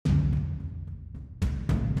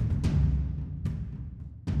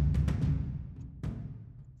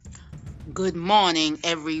Good morning,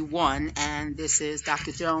 everyone, and this is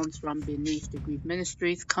Dr. Jones from Beneath the Grief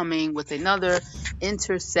Ministries coming with another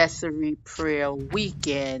intercessory prayer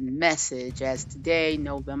weekend message as today,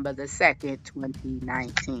 November the 2nd,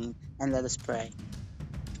 2019. And let us pray.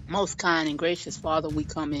 Most kind and gracious Father, we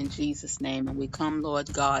come in Jesus' name and we come,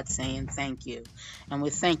 Lord God, saying thank you. And we're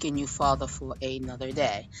thanking you, Father, for another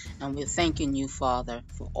day. And we're thanking you, Father,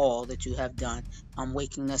 for all that you have done.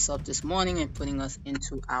 Waking us up this morning and putting us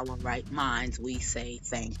into our right minds. We say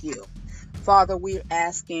thank you. Father, we're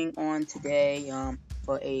asking on today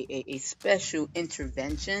for a special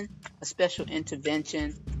intervention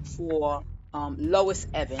for Lois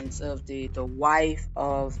Evans, of the wife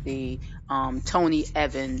of the Tony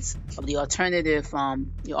Evans, of the alternative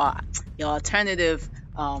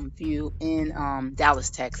view in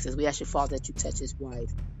Dallas, Texas. We ask your Father that you touch his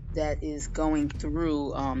wife that is going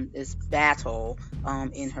through this battle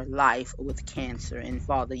in her life with cancer. And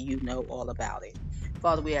Father, you know all about it.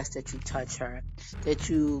 Father, we ask that you touch her, that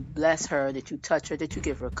you bless her, that you touch her, that you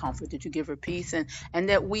give her comfort, that you give her peace, and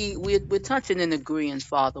that we're touching and agreeing,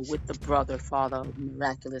 Father, with the brother, Father,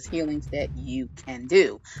 miraculous healings that you can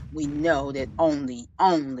do. We know that only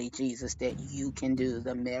Jesus, that you can do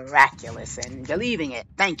the miraculous, and believing it.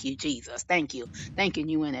 Thank you, Jesus. Thank you. Thanking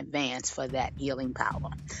you in advance for that healing power.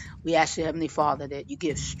 We ask you, Heavenly Father, that you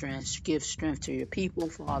give strength to your people,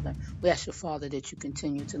 Father. We ask you, Father, that you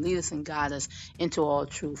continue to lead us and guide us into all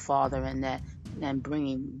truth, Father, and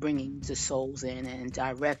bringing the souls in and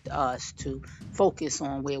direct us to focus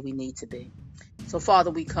on where we need to be. So, Father,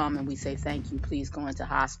 we come and we say thank you. Please go into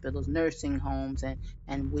hospitals, nursing homes,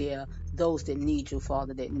 and where those that need you,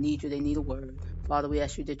 Father, that need you, they need a word. Father, we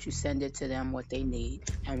ask you that you send it to them what they need,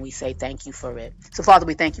 and we say thank you for it. So, Father,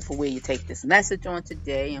 we thank you for where you take this message on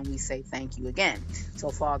today, and we say thank you again. So,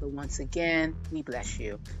 Father, once again, we bless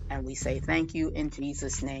you, and we say thank you in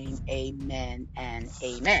Jesus' name. Amen and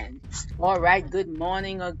amen. All right, good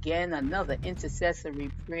morning again. Another intercessory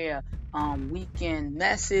prayer weekend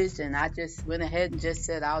message, and I just went ahead and just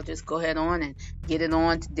said I'll just go ahead on and get it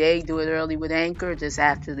on today, do it early with Anchor, just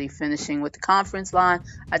after the finishing with the conference line.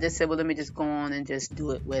 I just said, well, let me just go on and just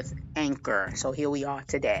do it with Anchor. So here we are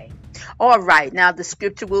today. All right, now the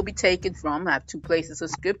scripture will be taken from, I have two places of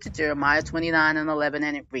scripture, Jeremiah 29:11,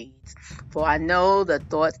 and it reads, "For I know the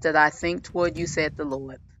thoughts that I think toward you, saith the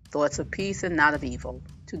Lord, thoughts of peace and not of evil,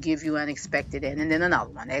 to give you an expected end." And then another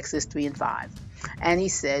one, Exodus 3:5. "And he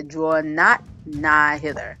said, Draw not nigh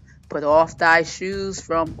hither, put off thy shoes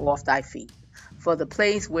from off thy feet, for the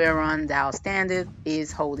place whereon thou standest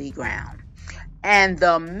is holy ground." And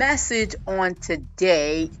the message on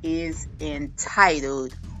today is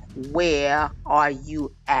entitled, Where are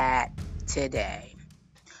you at today?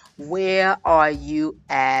 Where are you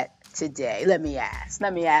at today? Let me ask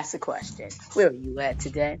the question. Where are you at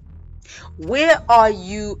today? Where are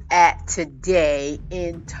you at today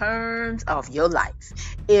in terms of your life?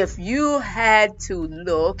 If you had to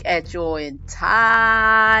look at your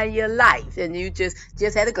entire life and you just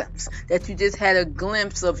had a glimpse, that you just had a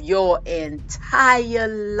glimpse of your entire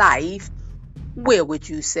life, where would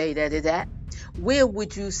you say that it's at? Where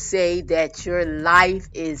would you say that your life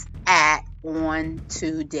is at on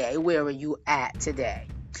today? Where are you at today?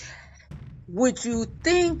 Would you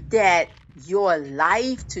think that your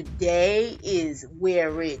life today is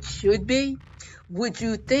where it should be? Would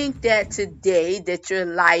you think that today that your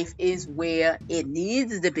life is where it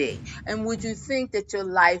needs to be? And would you think that your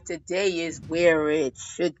life today is where it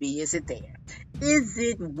should be? Is it there? Is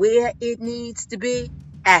it where it needs to be?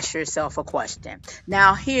 Ask yourself a question.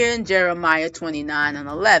 Now, here in Jeremiah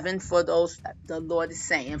 29:11, for those, the Lord is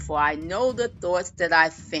saying, "For I know the thoughts that I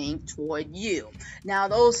think toward you." Now,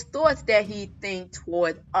 those thoughts that he thinks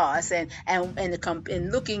toward us, and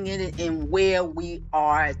looking at it in where we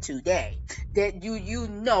are today, that you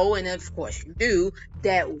know, and of course you do,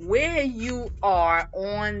 that where you are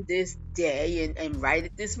on this day and right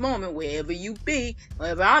at this moment, wherever you be,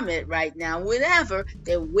 wherever I'm at right now, whatever,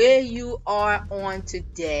 that where you are on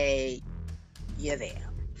today, you're there.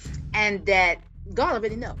 And that God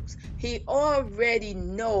already knows. He already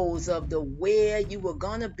knows of the where you were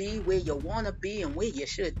going to be, where you want to be, and where you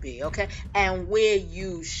should be, okay? And where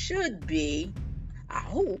you should be, I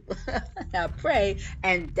hope, I pray,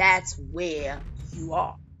 and that's where you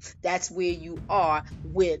are. That's where you are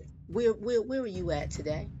with, where are you at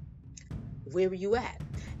today? Where are you at?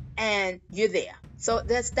 And you're there. So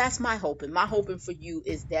that's my hoping. My hoping for you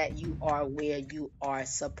is that you are where you are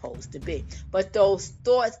supposed to be. But those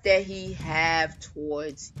thoughts that he have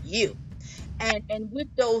towards you, and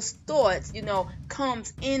with those thoughts,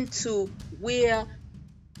 comes into where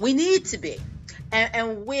we need to be.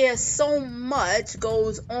 and where so much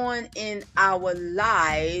goes on in our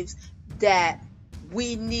lives that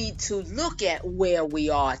we need to look at where we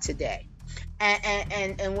are today.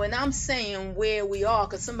 And when I'm saying where we are,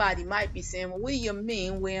 because somebody might be saying, well, what do you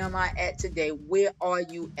mean, where am I at today? Where are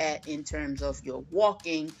you at in terms of your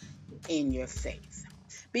walking in your faith?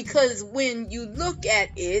 Because when you look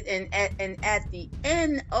at it, and at the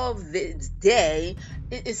end of this day,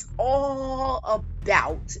 it is all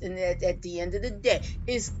about, and at the end of the day,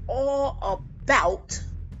 it's all about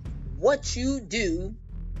what you do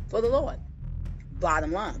for the Lord.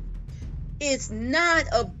 Bottom line. It's not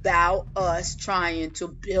about us trying to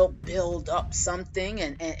build up something,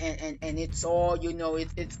 and it's all,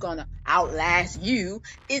 it's gonna outlast you.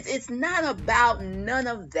 It's not about none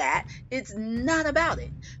of that. It's not about it,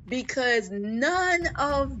 because none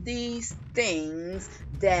of these things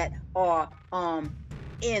that are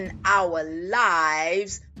in our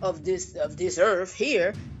lives of this earth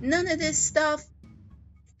here, none of this stuff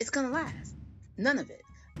is gonna last. None of it.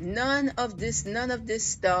 None of this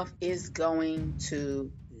stuff is going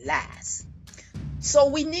to last. So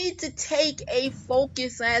we need to take a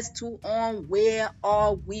focus as to on where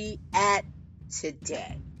are we at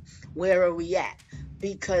today? Where are we at?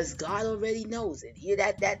 Because God already knows it. Hear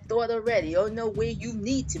that thought already. You know where you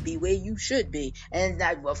need to be, where you should be. And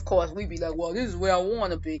that, of course, we be like, well, this is where I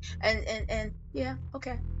want to be. And yeah,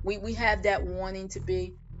 okay. We have that wanting to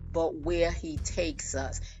be, but where he takes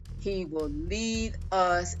us, he will lead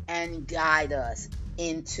us and guide us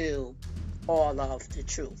into all of the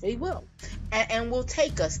truth. He will, and will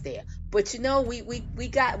take us there. But we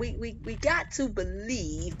got to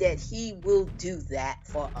believe that he will do that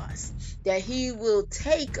for us. That he will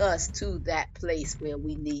take us to that place where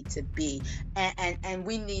we need to be, and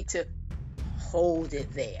we need to hold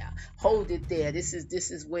it there. Hold it there. This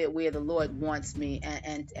is where the Lord wants me,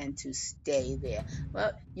 and to stay there.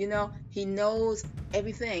 Well, he knows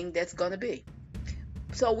everything that's going to be.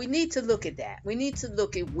 So we need to look at that. We need to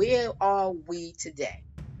look at where are we today.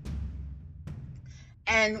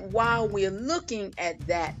 And while we're looking at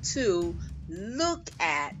that too, look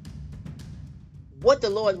at what the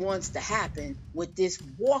Lord wants to happen with this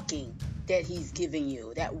walking that he's giving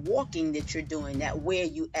you, that walking that you're doing, that where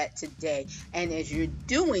you at today. And as you're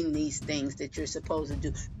doing these things that you're supposed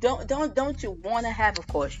to do, don't you want to have, of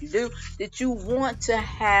course you do, that you want to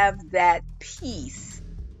have that peace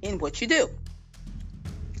in what you do,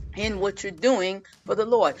 in what you're doing for the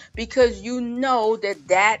Lord, because you know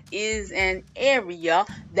that is an area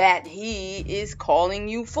that he is calling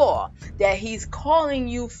you for, that he's calling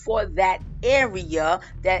you for that area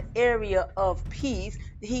of peace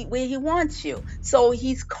where he wants you. So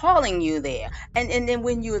he's calling you there, and then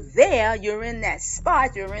when you're there, you're in that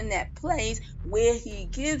spot, you're in that place where he's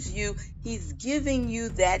giving you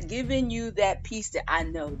that peace, that I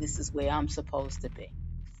know this is where I'm supposed to be.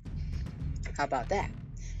 How about that?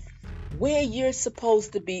 Where you're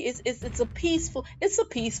supposed to be. It's a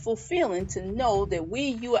peaceful feeling to know that where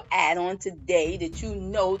you are at on today, that you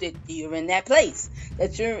know that you're in that place,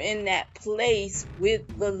 that you're in that place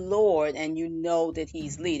with the Lord, and you know that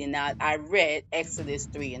he's leading. Now, I read Exodus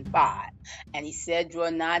 3:5, and he said, draw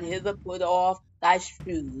not hither, put off thy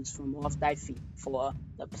shoes from off thy feet, for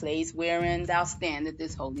the place wherein thou standest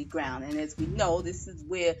is holy ground. And as we know, this is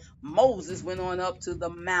where Moses went on up to the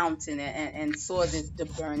mountain and saw the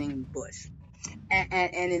burning bush.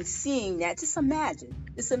 And in seeing that, just imagine,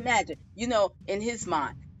 in his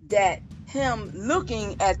mind, that him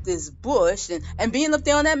looking at this bush and being up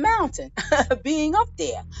there on that mountain, being up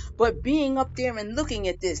there and looking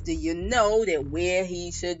at this, do you know that where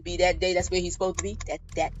he should be that day, that's where he's supposed to be,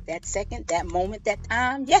 that second, that moment, that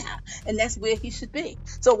time? Yeah, and that's where he should be.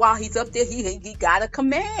 So while he's up there, he got a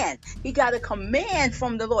command. He got a command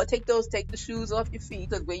from the Lord. Take the shoes off your feet,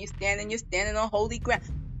 because where you're standing on holy ground.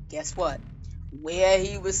 Guess what? Where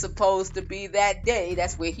he was supposed to be that day,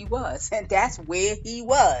 that's where he was. And that's where he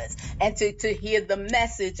was. And to hear the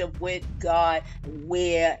message of what God,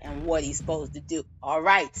 where and what he's supposed to do. All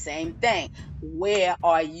right, same thing. Where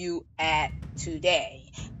are you at today?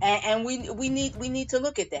 And we need to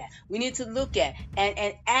look at that. We need to look at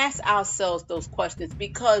and ask ourselves those questions,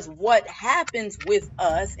 because what happens with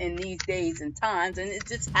us in these days and times, and it's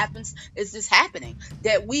just happening,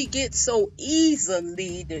 that we get so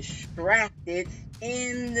easily distracted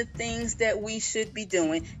in the things that we should be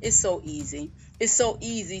doing. It's so easy. It's so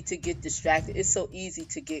easy to get distracted. It's so easy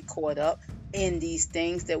to get caught up in these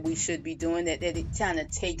things that we should be doing, that it kind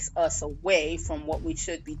of takes us away from what we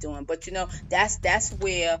should be doing. But that's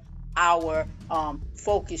where our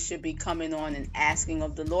focus should be coming on and asking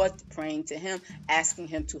of the Lord, praying to Him, asking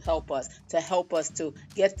Him to help us to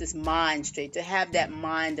get this mind straight, to have that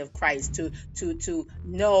mind of Christ, to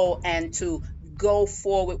know and to go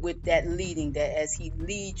forward with that leading, that as He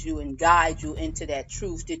leads you and guides you into that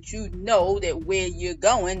truth, that you know that where you're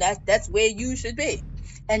going, that's where you should be,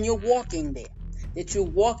 and you're walking there, that you're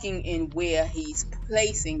walking in where He's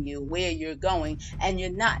placing you, where you're going, and you're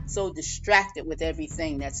not so distracted with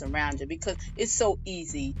everything that's around you, because it's so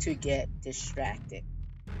easy to get distracted.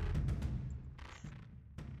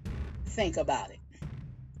 Think about it.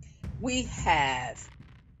 We have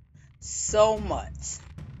so much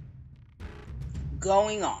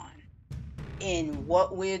going on in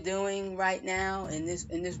what we're doing right now, in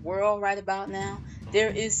this world right about now. There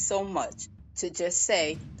is so much to just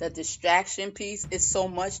say the distraction piece is so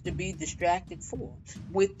much to be distracted for,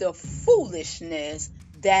 with the foolishness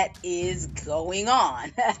that is going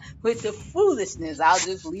on. With the foolishness, I'll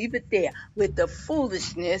just leave it there, with the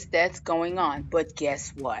foolishness that's going on. But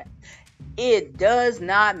guess what? It does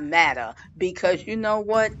not matter, because you know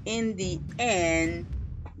what? In the end,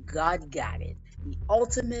 God got it. The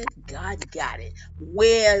ultimate, God got it.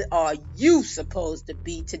 Where are you supposed to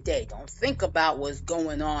be today? Don't think about what's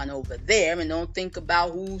going on over there, and don't think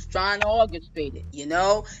about who's trying to orchestrate it.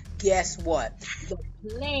 Guess what? The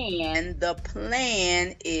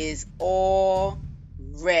plan is already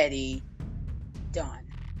done.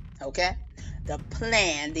 Okay? The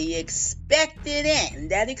plan, the expected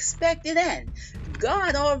end, that expected end.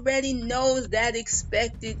 God already knows that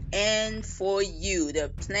expected end for you.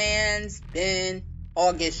 The plan's been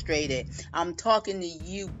orchestrated. I'm talking to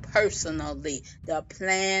you personally. The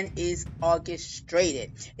plan is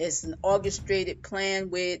orchestrated. It's an orchestrated plan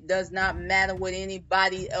where it does not matter what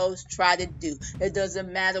anybody else try to do. It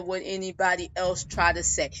doesn't matter what anybody else try to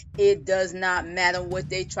say. It does not matter what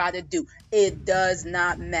they try to do. It does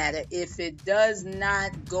not matter. If it does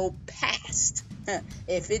not go past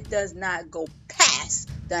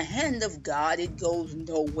the hand of God, it goes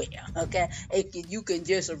nowhere. Okay? You can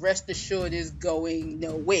just rest assured it's going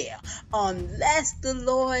nowhere. Unless the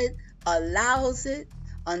Lord allows it.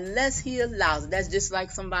 Unless He allows it. That's just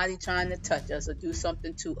like somebody trying to touch us or do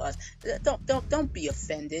something to us. Don't be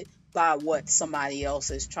offended by what somebody else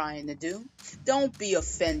is trying to do. Don't be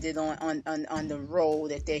offended on the role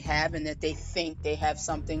that they have and that they think they have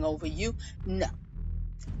something over you. No.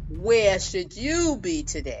 Where should you be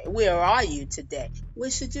today? Where are you today?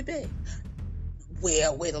 Where should you be?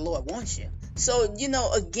 Where the Lord wants you. So,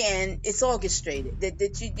 again, it's orchestrated.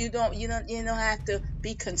 That you don't have to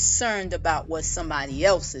be concerned about what somebody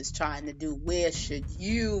else is trying to do. Where should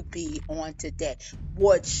you be on today?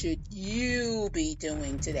 What should you be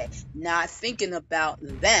doing today? Not thinking about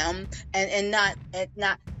them and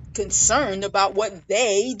not concerned about what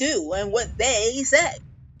they do and what they say.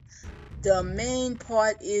 The main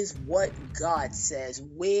part is what God says.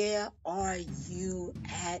 Where are you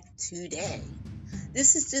at today?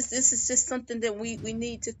 This is just something that we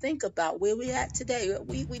need to think about. Where we're at today.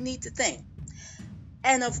 We need to think.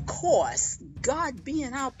 And of course, God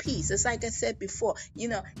being our peace. It's like I said before, He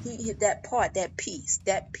that peace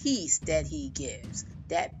that He gives.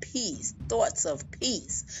 That peace, thoughts of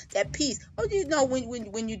peace, that peace. Oh,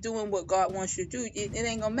 when you're doing what God wants you to do, it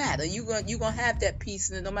ain't gonna matter. You gonna have that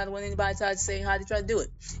peace, and no matter what anybody tries to say, how they try to do it,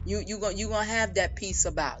 you gonna have that peace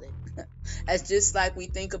about it. That's just like we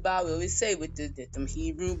think about. We always say with them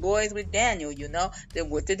Hebrew boys with Daniel. Then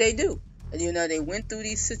what did they do? They went through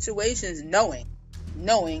these situations knowing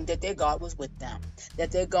that their God was with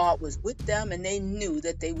them, and they knew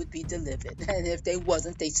that they would be delivered. And if they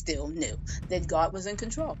wasn't, they still knew that God was in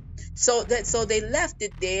control. So they left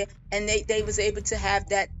it there, and they was able to have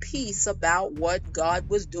that peace about what God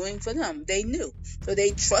was doing for them. They knew. So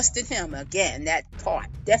they trusted Him. Again, that part,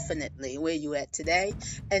 definitely where you at today.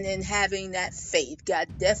 And then having that faith. God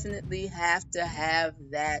definitely have to have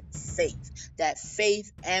that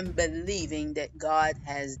faith and believing that God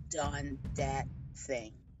has done that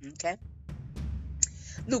thing. Okay?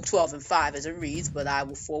 Luke 12:5 as it reads, but I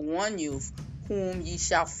will forewarn you whom ye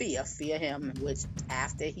shall fear Him, which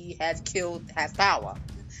after He hath killed hath power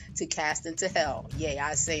to cast into hell. Yea,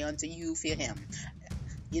 I say unto you, fear Him.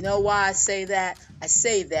 You know why I say that? I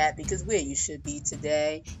say that because where you should be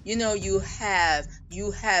today, you have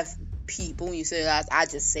people. You say I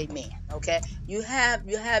just say man, okay? You have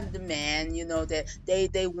the man, that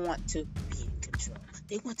they want to be in control.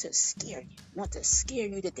 They want to scare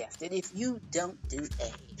you, to death. That if you don't do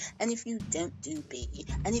A, and if you don't do B,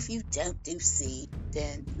 and if you don't do C,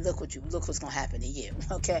 then look what's gonna happen to you.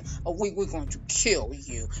 Okay? Or we're going to kill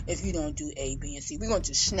you if you don't do A, B, and C. We're going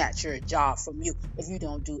to snatch your job from you if you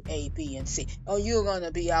don't do A, B, and C. Or you're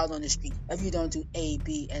gonna be out on the street if you don't do A,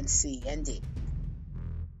 B, and C, and D.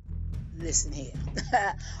 Listen here.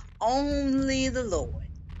 Only the Lord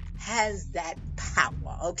has that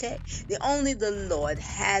power, okay? Only the Lord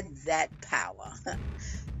had that power.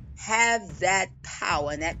 Have that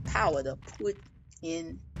power, and that power to put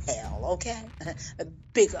in hell, okay? A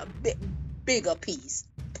bigger piece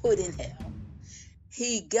put in hell.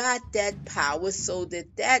 He got that power so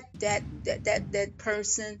that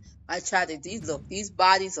person. I try to these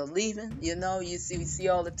bodies are leaving. We see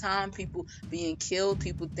all the time people being killed.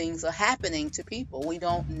 Things are happening to people. We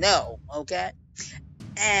don't know, okay?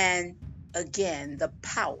 And again, the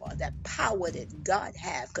power, that God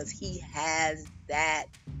has, because He has that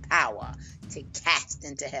power to cast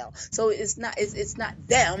into hell. So it's not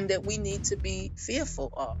them that we need to be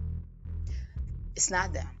fearful of. It's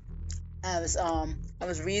not them. I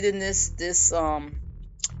was reading this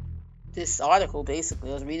article. Basically,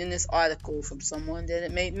 I was reading this article from someone that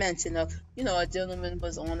it made mention of, a gentleman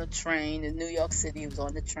was on a train in New York City. He was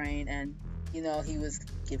on the train, and he was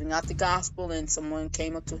giving out the gospel, and someone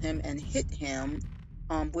came up to him and hit him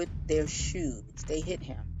with their shoes. They hit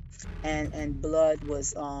him, and blood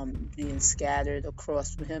was being scattered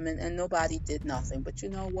across from him, and nobody did nothing. But you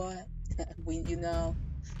know what?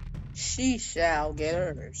 She shall get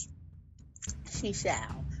hers. She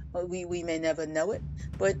shall. We may never know it,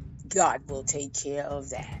 but God will take care of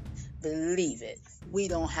that. Believe it. We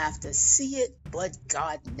don't have to see it, but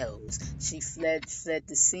God knows. She fled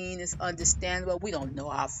the scene. It's understandable. We don't know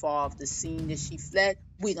how far off the scene that she fled.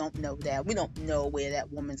 We don't know that. We don't know where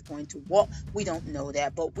that woman's going to walk. We don't know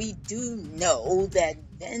that. But we do know that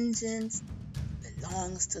vengeance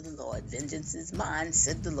belongs to the Lord. Vengeance is mine,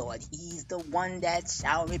 said the Lord. He's the one that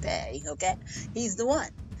shall repay. Okay? He's the one.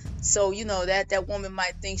 So that woman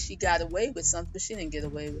might think she got away with something, but she didn't get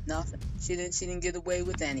away with nothing. She didn't get away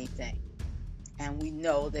with anything. And we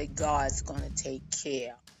know that God's going to take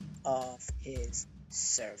care of His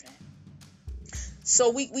servant. So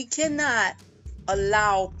we cannot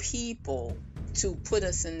allow people to put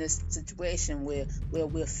us in this situation where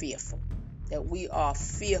we're fearful. That we are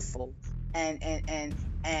fearful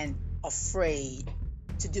and afraid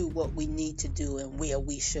to do what we need to do and where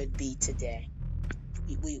we should be today.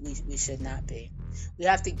 We should not be. We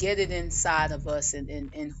have to get it inside of us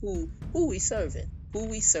and who we serving, where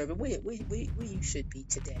you should be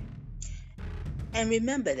today. And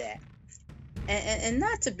remember that. And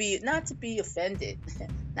not to be offended.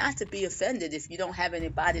 Not to be offended if you don't have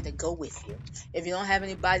anybody to go with you. If you don't have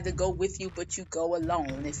anybody to go with you, but you go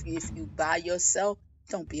alone. If you by yourself,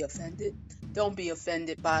 don't be offended. Don't be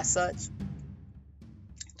offended by such.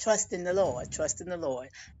 Trust in the Lord,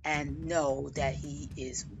 and know that He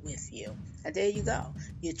is with you. And there you go.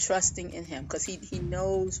 You're trusting in Him because He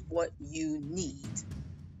knows what you need.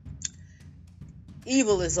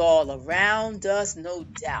 Evil is all around us, no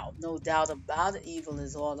doubt about it. Evil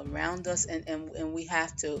is all around us, and we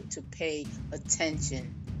have to pay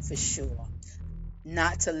attention for sure.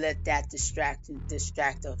 Not to let that distract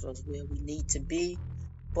us where we need to be,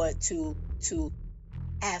 but to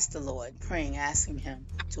ask the Lord, praying, asking Him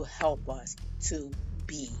to help us to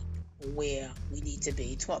be where we need to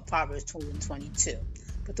be. Proverbs 2:22.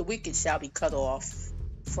 But the wicked shall be cut off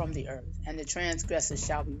from the earth, and the transgressors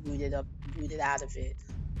shall be rooted out of it.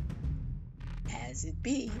 As it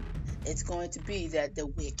be, it's going to be that the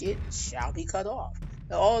wicked shall be cut off.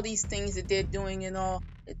 All these things that they're doing and all,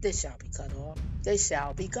 they shall be cut off. They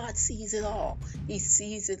shall be. God sees it all. He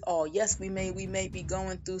sees it all. Yes, we may be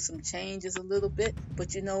going through some changes a little bit,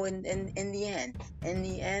 but in the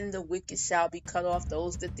end, the wicked shall be cut off.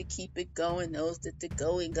 Those that they keep it going, those that they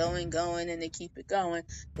going, and they keep it going,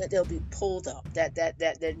 that they'll be pulled up.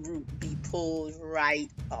 That root be pulled right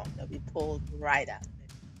up. They'll be pulled right out.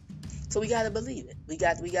 So we got to believe it. We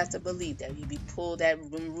got to believe that we be pulled. That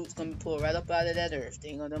root's gonna be pulled right up out of that earth.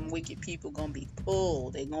 Them wicked people gonna be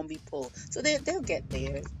pulled. They're gonna be pulled. So they'll get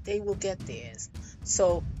theirs. They will get theirs.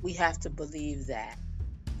 So we have to believe that.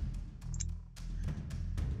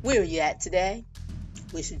 Where are you at today?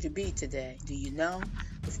 Where should you be today? Do you know?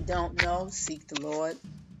 If you don't know, seek the Lord.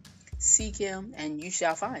 Seek Him, and you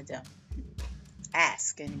shall find Him.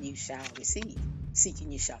 Ask, and you shall receive. Seek,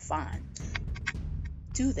 and you shall find.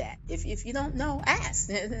 Do that. If you don't know, ask.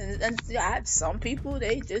 And I have some people,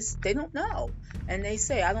 they don't know, and they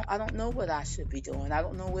say, I don't know what I should be doing. I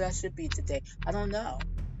don't know where I should be today. I don't know.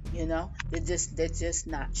 They're just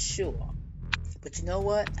not sure. But you know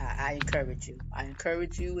what? I encourage you. I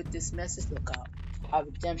encourage you with this message. Look up. Our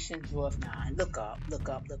redemption draweth nigh. Look up, look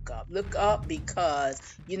up, look up, look up, because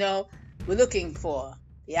we're looking for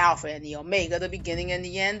the Alpha and the Omega, the beginning and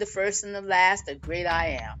the end, the first and the last, the great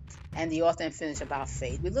I am, and the author and finisher of our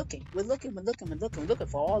faith. We're looking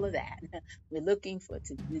for all of that. We're looking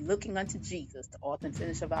unto Jesus, the author and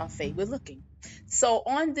finisher of our faith. We're looking. So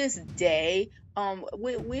on this day,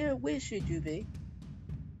 where should you be?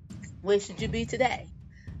 Where should you be today?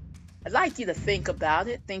 I'd like you to think about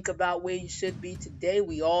it. Think about where you should be today.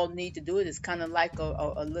 We all need to do it. It's kind of like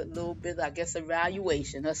a little bit, I guess,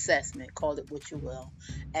 evaluation, assessment, call it what you will,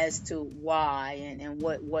 as to why and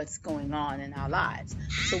what's going on in our lives.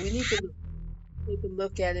 So we need to take a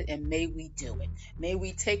look at it, and may we do it. May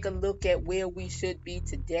we take a look at where we should be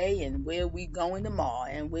today and where we going tomorrow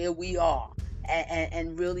and where we are,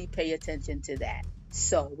 and really pay attention to that.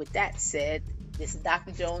 So with that said, this is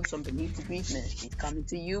Dr. Jones from Beneath the Grief Ministries coming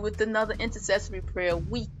to you with another intercessory prayer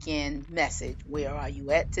weekend message. Where are you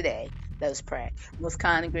at today? Let us pray. Most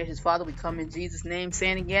kind and gracious Father, we come in Jesus' name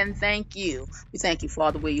saying again, thank you. We thank you,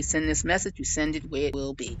 Father, where you send this message, you send it where it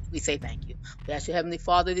will be. We say thank you. We ask you, Heavenly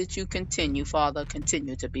Father, that you continue, Father,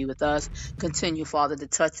 continue to be with us. Continue, Father, to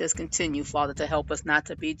touch us. Continue, Father, to help us not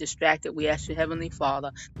to be distracted. We ask you, Heavenly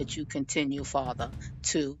Father, that you continue, Father,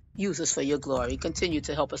 to use us for your glory. Continue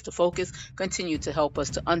to help us to focus. Continue to help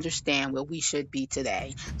us to understand where we should be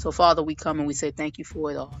today. So, Father, we come and we say thank you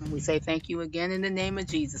for it all. And we say thank you again in the name of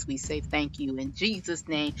Jesus. We say thank you in Jesus'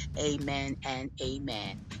 name. Amen and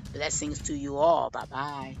amen. Blessings to you all.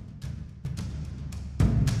 Bye-bye.